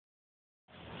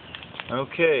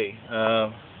Okay,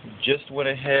 just went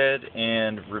ahead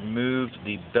and removed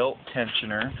the belt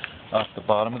tensioner off the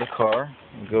bottom of the car.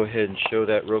 I'll go ahead and show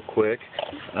that real quick.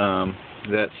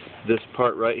 That's this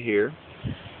part right here.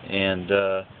 And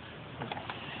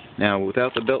now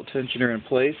without the belt tensioner in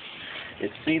place,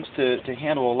 it seems to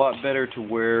handle a lot better to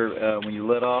where when you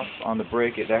let off on the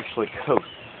brake it actually coasts.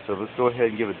 So let's go ahead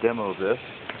and give a demo of this.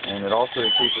 And it also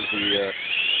increases the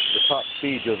top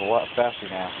speed goes a lot faster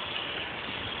now.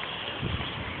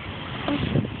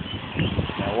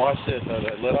 Now watch this, as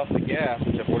I let off the gas,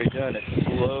 which I've already done, it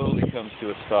slowly comes to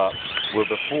a stop, where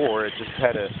before it just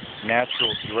had a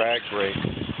natural drag brake.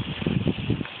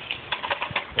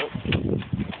 Oh.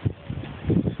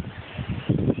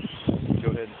 Go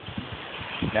ahead.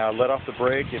 Now let off the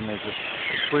brake and it just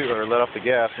completely, or let off the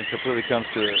gas and completely comes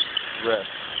to a rest.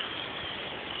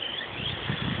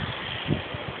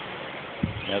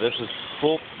 Now this is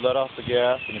full, let off the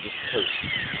gas and it just coasts.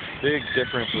 Big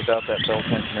difference without that belt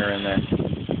tensioner in there.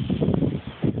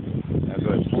 Now go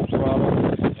ahead, full throttle,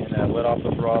 and let off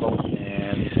the throttle,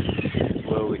 and it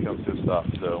slowly comes to a stop.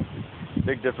 So,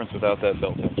 big difference without that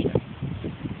belt tensioner.